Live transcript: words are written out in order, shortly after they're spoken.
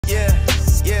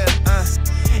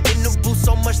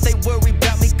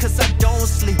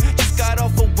sleep. Just got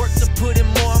off of work to put in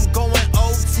more, I'm going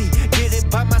OT. Did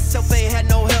it by myself, ain't had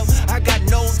no help, I got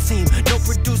no team. No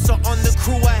producer on the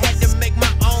crew, I had to make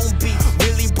my own beat.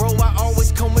 Really bro, I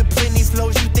always come with plenty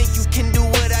flows. You think you can do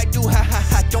what I do, ha ha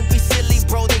ha. Don't be silly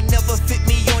bro, they never fit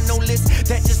me on no list.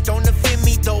 That just don't offend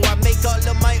me though. I make all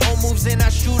of my own moves and I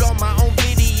shoot all my own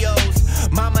videos.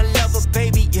 Mama love a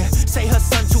baby, yeah. Say her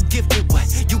son too gifted, what?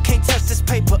 You can't touch this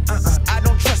paper, I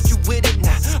don't trust you with it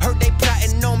now. Heard they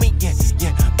plotting on me, yeah,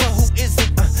 yeah. But who is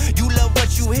it? You love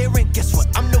what you hearing? Guess what?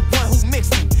 I'm the one who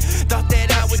mixed it. Thought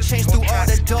that I would change through all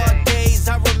the dark days.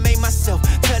 I remain myself,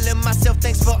 telling myself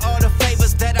thanks for all the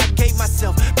favors that I gave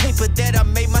myself. Paper that I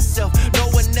made myself. No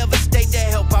one ever stayed to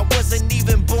help. I wasn't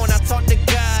even born. I talked to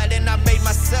God and I made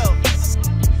myself.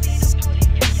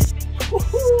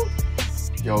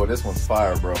 Yo, this one's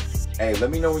fire, bro. Hey,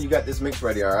 let me know when you got this mix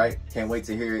ready, alright? Can't wait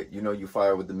to hear it. You know you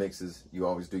fire with the mixes. You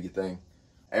always do your thing.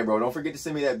 Hey, bro, don't forget to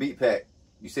send me that beat pack.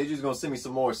 You said you was going to send me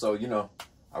some more, so, you know,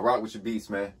 I rock with your beats,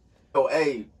 man. Oh,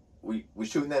 hey, we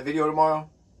shooting that video tomorrow?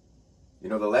 You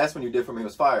know, the last one you did for me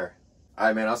was fire.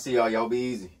 Alright, man, I'll see y'all. Y'all be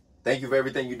easy. Thank you for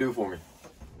everything you do for me.